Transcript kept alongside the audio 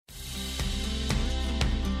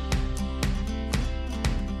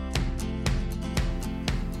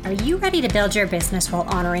Are you ready to build your business while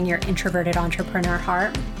honoring your introverted entrepreneur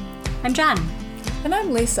heart? I'm Jen. And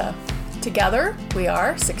I'm Lisa. Together, we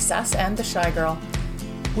are Success and the Shy Girl.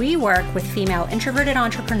 We work with female introverted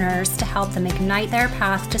entrepreneurs to help them ignite their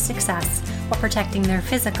path to success while protecting their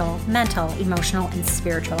physical, mental, emotional, and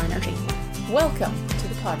spiritual energy. Welcome to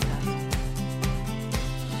the podcast.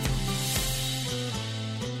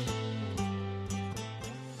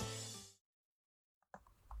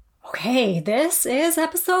 Okay, this is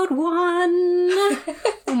episode 1.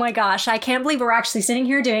 Oh my gosh, I can't believe we're actually sitting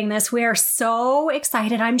here doing this. We are so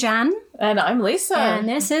excited. I'm Jen. And I'm Lisa. And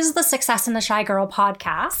this is the Success and the Shy Girl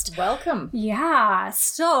podcast. Welcome. Yeah.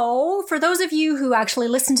 So for those of you who actually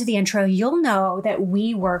listen to the intro, you'll know that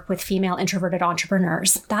we work with female introverted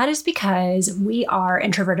entrepreneurs. That is because we are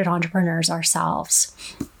introverted entrepreneurs ourselves.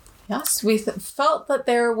 Yes, we felt that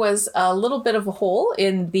there was a little bit of a hole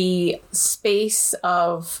in the space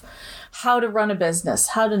of how to run a business,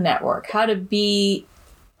 how to network, how to be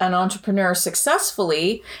an entrepreneur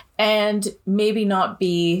successfully, and maybe not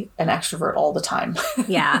be an extrovert all the time.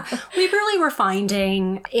 Yeah. We really were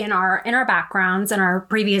finding in our backgrounds and our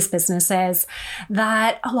previous businesses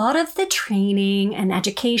that a lot of the training and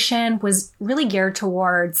education was really geared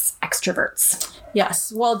towards extroverts.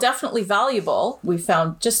 Yes. Well, definitely valuable. We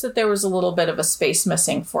found just that there was a little bit of a space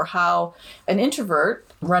missing for how an introvert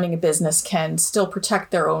running a business can still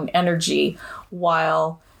protect their own energy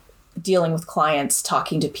while dealing with clients,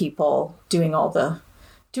 talking to people, doing all the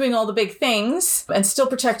big things and still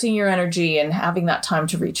protecting your energy and having that time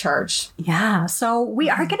to recharge. Yeah. So we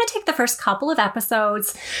are going to take the first couple of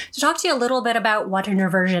episodes to talk to you a little bit about what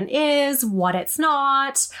introversion is, what it's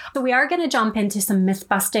not. So we are going to jump into some myth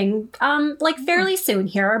busting fairly soon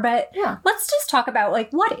here, but let's just talk about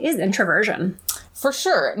what is introversion? For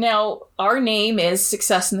sure. Now, our name is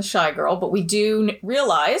Success and the Shy Girl, but we do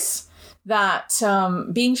realize that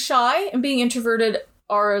being shy and being introverted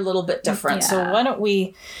are a little bit different. Yeah. So why don't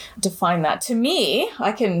we define that? To me,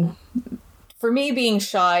 for me, being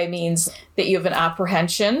shy means that you have an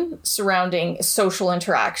apprehension surrounding social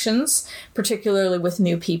interactions, particularly with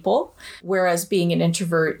new people. Whereas being an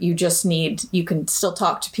introvert, you can still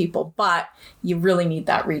talk to people, but you really need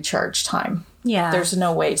that recharge time. Yeah. There's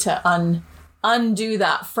no way to undo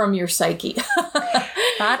that from your psyche.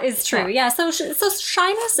 That is true. Yeah. So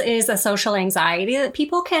shyness is a social anxiety that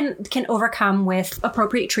people can overcome with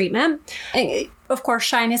appropriate treatment. Of course,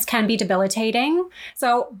 shyness can be debilitating.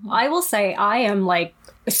 So I will say I am a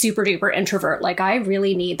super duper introvert. I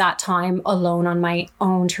really need that time alone on my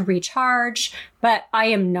own to recharge, but I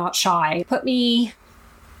am not shy. Put me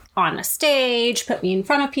on a stage, put me in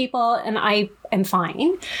front of people, and I am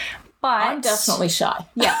fine. But I'm definitely shy.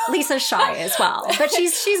 Yeah, Lisa's shy as well, but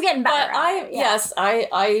she's getting better. But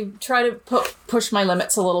I try to push my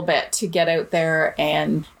limits a little bit to get out there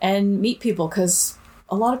and meet people, because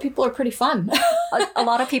a lot of people are pretty fun. a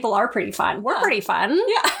lot of people are pretty fun. We're pretty fun.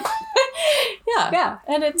 Yeah. Yeah.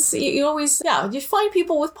 And it's, you always, you find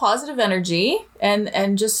people with positive energy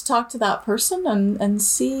and just talk to that person and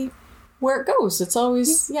see where it goes. It's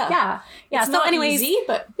always, It's so not anyways, easy,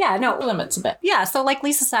 but limits a bit. Yeah. So like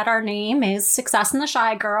Lisa said, our name is Success and the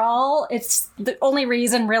Shy Girl. It's the only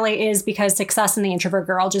reason really is because Success and the Introvert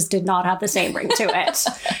Girl just did not have the same ring to it.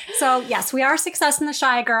 So yes, we are Success and the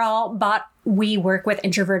Shy Girl, but we work with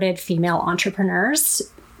introverted female entrepreneurs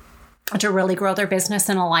to really grow their business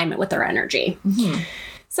in alignment with their energy. Mm-hmm.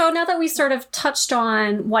 So now that we sort of touched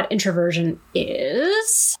on what introversion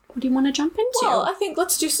is, what do you want to jump into? Well, I think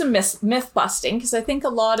let's do some myth busting, because I think a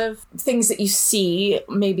lot of things that you see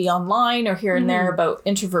maybe online or here and there about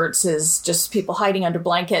introverts is just people hiding under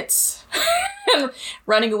blankets and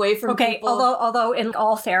running away from people. Although in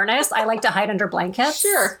all fairness, I like to hide under blankets.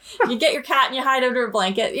 Sure. You get your cat and you hide under a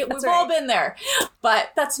blanket. We've all been there.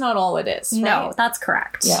 But that's not all it is. Right? No, that's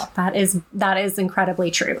correct. Yeah. That is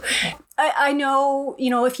incredibly true. Yeah. I know,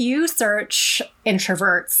 if you search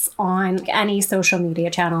introverts on any social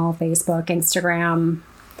media channel, Facebook, Instagram,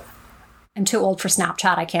 I'm too old for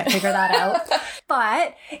Snapchat. I can't figure that out.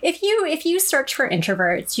 But if you search for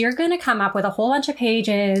introverts, you're going to come up with a whole bunch of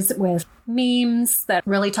pages with memes that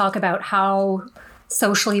really talk about how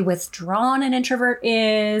socially withdrawn an introvert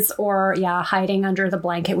is, or hiding under the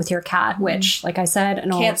blanket with your cat, which, like I said,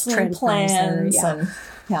 an old trend plans.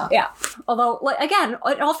 Yeah. Although, again,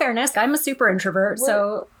 in all fairness, I'm a super introvert.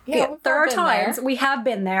 There are times we have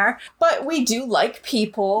been there. But we do like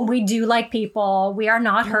people. We are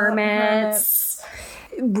not hermits.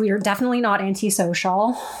 We're definitely not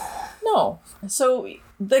antisocial. No. So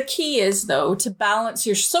the key is, though, to balance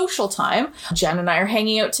your social time. Jen and I are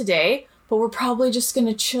hanging out today, but we're probably just going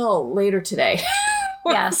to chill later today.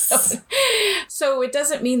 Yes. So it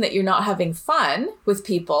doesn't mean that you're not having fun with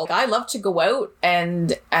people. I love to go out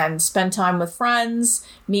and spend time with friends,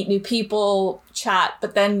 meet new people, chat.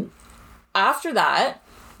 But then after that,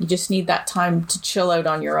 you just need that time to chill out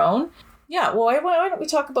on your own. Yeah, well, why don't we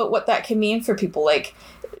talk about what that can mean for people? Like,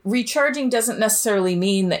 recharging doesn't necessarily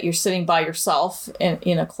mean that you're sitting by yourself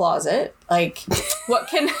in a closet. Like, what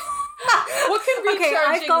can recharging okay,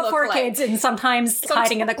 I've got look 4 like? kids, and sometimes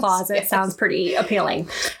hiding in the closet yes. sounds pretty appealing.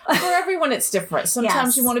 For everyone, it's different.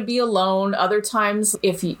 Sometimes Yes. you want to be alone. Other times,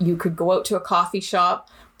 if you could go out to a coffee shop,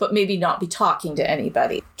 but maybe not be talking to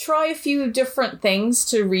anybody. Try a few different things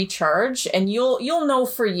to recharge, and you'll know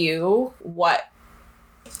for you what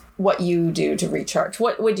you do to recharge.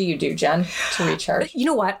 What do you do, Jen, to recharge? You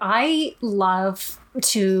know what? I love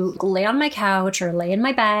to lay on my couch or lay in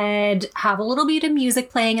my bed, have a little bit of music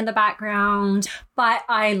playing in the background, but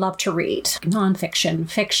I love to read nonfiction,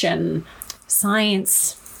 fiction,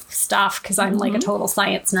 science stuff, because I'm like a total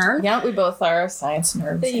science nerd. Yeah, we both are science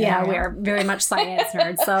nerds. Yeah, we are very much science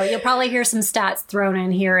nerds. So you'll probably hear some stats thrown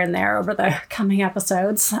in here and there over the coming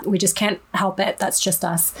episodes. We just can't help it. That's just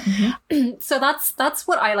us. So that's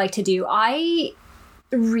what I like to do. I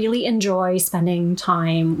really enjoy spending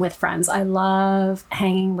time with friends. I love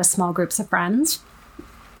hanging with small groups of friends.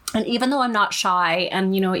 And even though I'm not shy,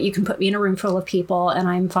 and you can put me in a room full of people and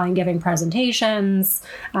I'm fine giving presentations,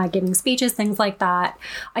 giving speeches, things like that,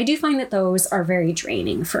 I do find that those are very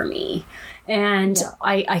draining for me. And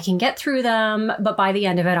I can get through them, but by the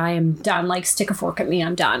end of it, I am done. Like, stick a fork at me,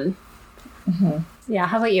 I'm done. Yeah,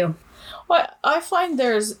 how about you? Well, I find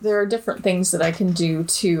there are different things that I can do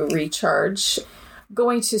to recharge.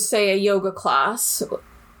 Going to, say, a yoga class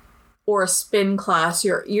or a spin class,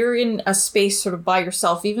 you're in a space sort of by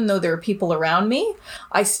yourself. Even though there are people around me,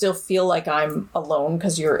 I still feel like I'm alone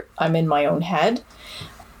because I'm in my own head.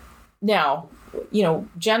 Now,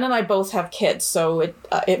 Jen and I both have kids, so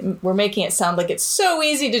we're making it sound like it's so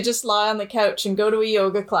easy to just lie on the couch and go to a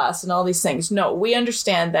yoga class and all these things. No, we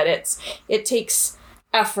understand that it takes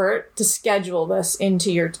effort to schedule this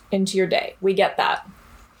into your day. We get that.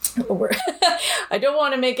 I don't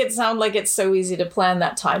want to make it sound like it's so easy to plan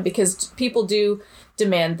that time, because people do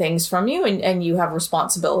demand things from you, and you have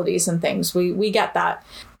responsibilities and things. We get that.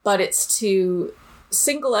 But it's to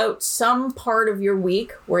single out some part of your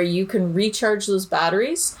week where you can recharge those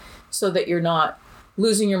batteries so that you're not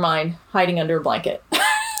losing your mind hiding under a blanket.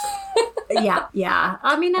 Yeah.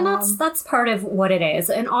 I mean, and that's part of what it is.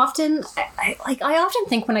 And often, I often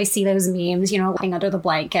think when I see those memes, lying under the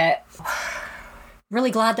blanket, really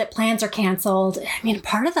glad that plans are canceled. I mean,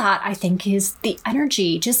 part of that, I think, is the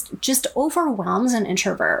energy just overwhelms an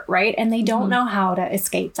introvert, right? And they don't know how to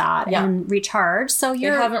escape that and recharge. So they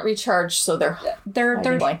haven't recharged, so they're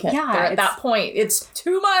blanket. Yeah, they're at that point. It's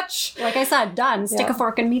too much. Like I said, done. Stick a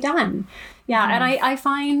fork and be done. Yeah, and I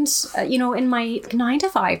find, in my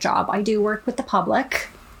 9-to-5 job, I do work with the public.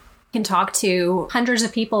 I can talk to hundreds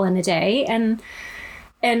of people in a day, and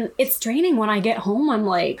it's draining when I get home. I'm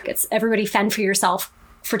like, it's everybody fend for yourself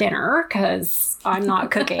for dinner because I'm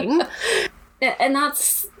not cooking. And I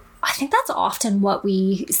think that's often what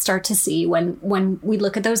we start to see when we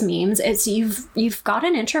look at those memes. It's you've got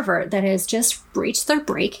an introvert that has just reached their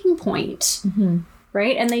breaking point,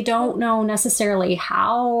 right? And they don't know necessarily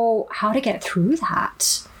how to get through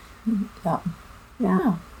that.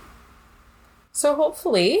 Yeah. So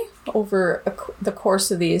hopefully, over the course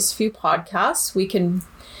of these few podcasts, we can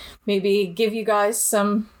maybe give you guys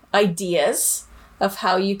some ideas of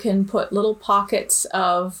how you can put little pockets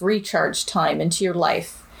of recharge time into your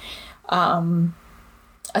life.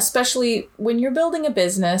 Especially when you're building a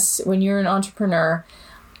business, when you're an entrepreneur,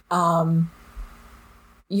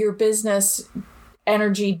 your business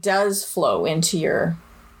energy does flow into your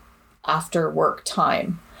after work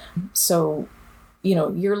time. So,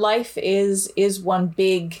 your life is one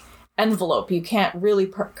big envelope. You can't really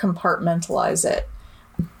compartmentalize it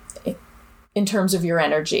in terms of your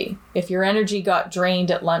energy. If your energy got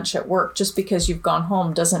drained at lunch at work, just because you've gone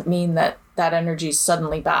home doesn't mean that energy is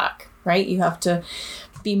suddenly back, right? You have to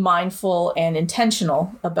be mindful and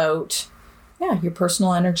intentional about your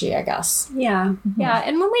personal energy, I guess. Yeah. Yeah.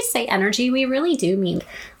 And when we say energy, we really do mean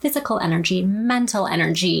physical energy, mental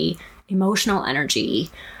energy, emotional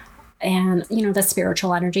energy, and, the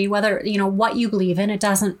spiritual energy. Whether, what you believe in, it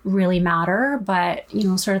doesn't really matter, but,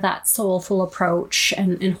 sort of that soulful approach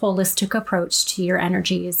and holistic approach to your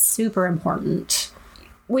energy is super important.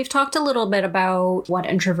 We've talked a little bit about what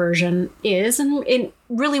introversion is, and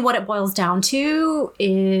really what it boils down to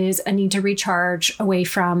is a need to recharge away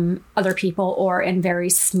from other people or in very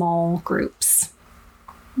small groups.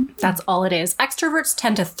 That's all it is. Extroverts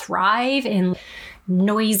tend to thrive in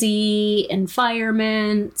noisy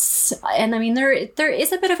environments. And I mean, there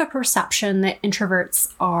is a bit of a perception that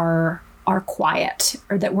introverts are quiet,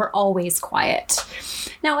 or that we're always quiet.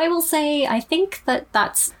 Now, I will say, I think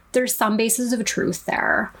that there's some basis of truth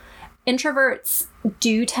there. Introverts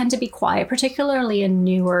do tend to be quiet, particularly in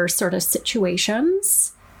newer sort of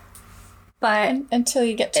situations. But until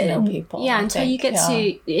you get to know people. Yeah, until you get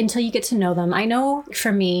to know them. I know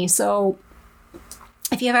for me, so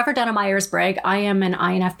if you've ever done a Myers-Briggs, I am an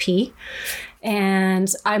INFP,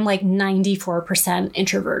 and I'm like 94%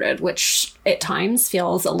 introverted, which at times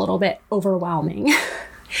feels a little bit overwhelming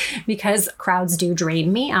because crowds do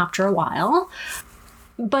drain me after a while.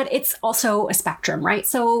 But it's also a spectrum, right?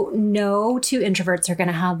 So no two introverts are going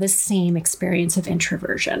to have the same experience of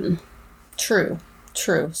introversion. True.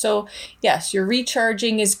 So yes, your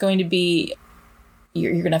recharging is going to be,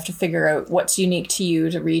 you're going to have to figure out what's unique to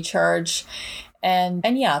you to recharge. And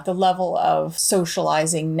yeah, the level of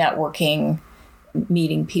socializing, networking,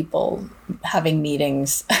 meeting people, having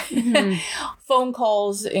meetings, phone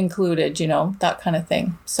calls included, that kind of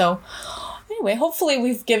thing. So anyway, hopefully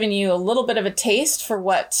we've given you a little bit of a taste for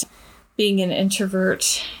what being an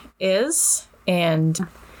introvert is. And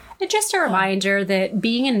just a reminder that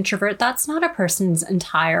being an introvert, that's not a person's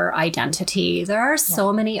entire identity. There are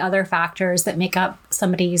so many other factors that make up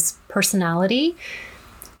somebody's personality.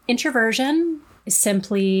 Introversion is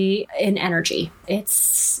simply an energy. I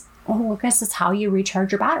guess it's how you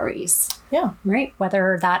recharge your batteries. Yeah. Right?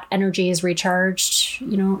 Whether that energy is recharged,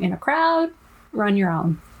 in a crowd or on your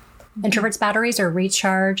own. Introverts' batteries are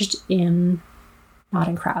recharged not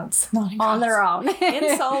in crowds. On their own.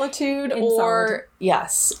 In solitude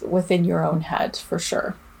yes, within your own head, for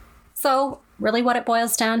sure. So really what it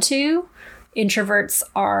boils down to, introverts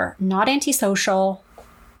are not antisocial.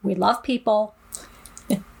 We love people.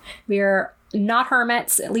 We're not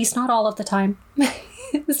hermits, at least not all of the time.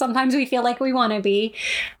 Sometimes we feel like we want to be.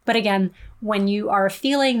 But again, when you are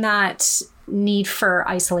feeling that need for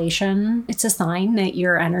isolation, it's a sign that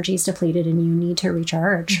your energy is depleted and you need to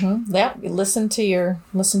recharge. Mm-hmm. Yeah, listen to your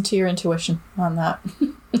intuition on that.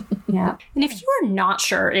 Yeah. And if you are not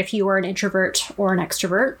sure if you are an introvert or an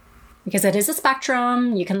extrovert, because it is a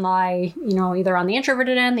spectrum, you can lie, either on the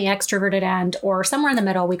introverted end, the extroverted end, or somewhere in the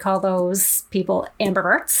middle. We call those people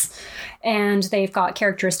ambiverts. And they've got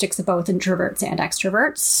characteristics of both introverts and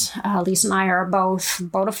extroverts. Lisa and I are both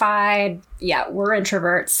bona fide. Yeah, we're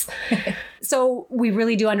introverts. So we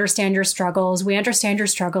really do understand your struggles. We understand your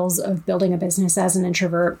struggles of building a business as an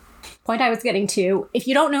introvert. Point I was getting to, if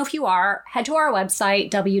you don't know if you are, head to our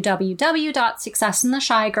website,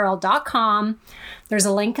 www.successintheshygirl.com. There's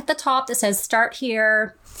a link at the top that says start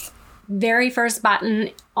here. Very first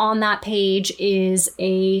button on that page is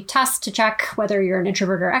a test to check whether you're an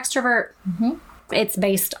introvert or extrovert. Mm-hmm. It's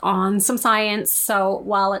based on some science. So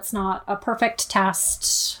while it's not a perfect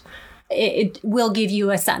test, it will give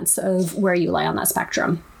you a sense of where you lie on that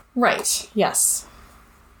spectrum. Right. Yes.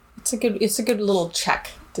 It's a good little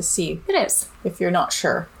check to see. It is. If you're not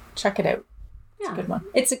sure, check it out. It's a good one.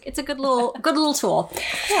 It's a good little tool.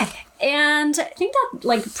 Yeah. And I think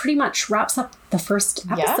that pretty much wraps up the first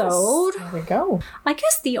episode. Yes, there we go. I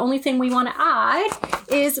guess the only thing we want to add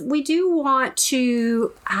is we do want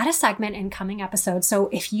to add a segment in coming episodes. So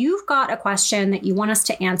if you've got a question that you want us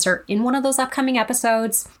to answer in one of those upcoming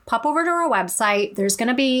episodes, pop over to our website. There's going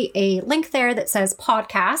to be a link there that says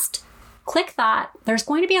podcast. Click that. There's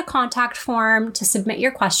going to be a contact form to submit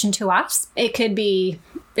your question to us. It could be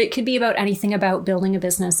about anything about building a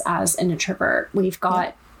business as an introvert. We've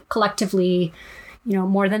got collectively,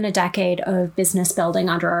 more than a decade of business building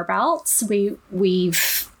under our belts.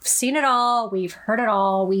 We've seen it all. We've heard it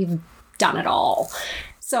all. We've done it all.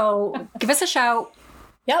 So give us a shout.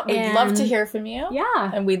 Yeah, we'd love to hear from you.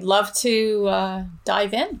 Yeah. And we'd love to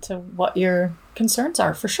dive into what your concerns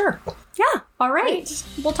are, for sure. Yeah. All right.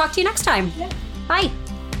 We'll talk to you next time. Yeah. Bye.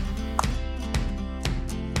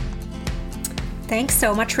 Thanks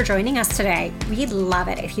so much for joining us today. We'd love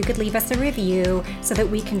it if you could leave us a review so that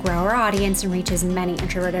we can grow our audience and reach as many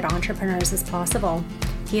introverted entrepreneurs as possible.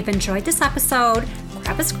 If you've enjoyed this episode,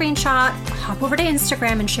 grab a screenshot, hop over to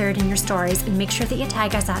Instagram and share it in your stories, and make sure that you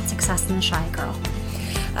tag us at Success in the Shy Girl.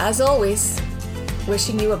 As always,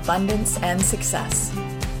 wishing you abundance and success.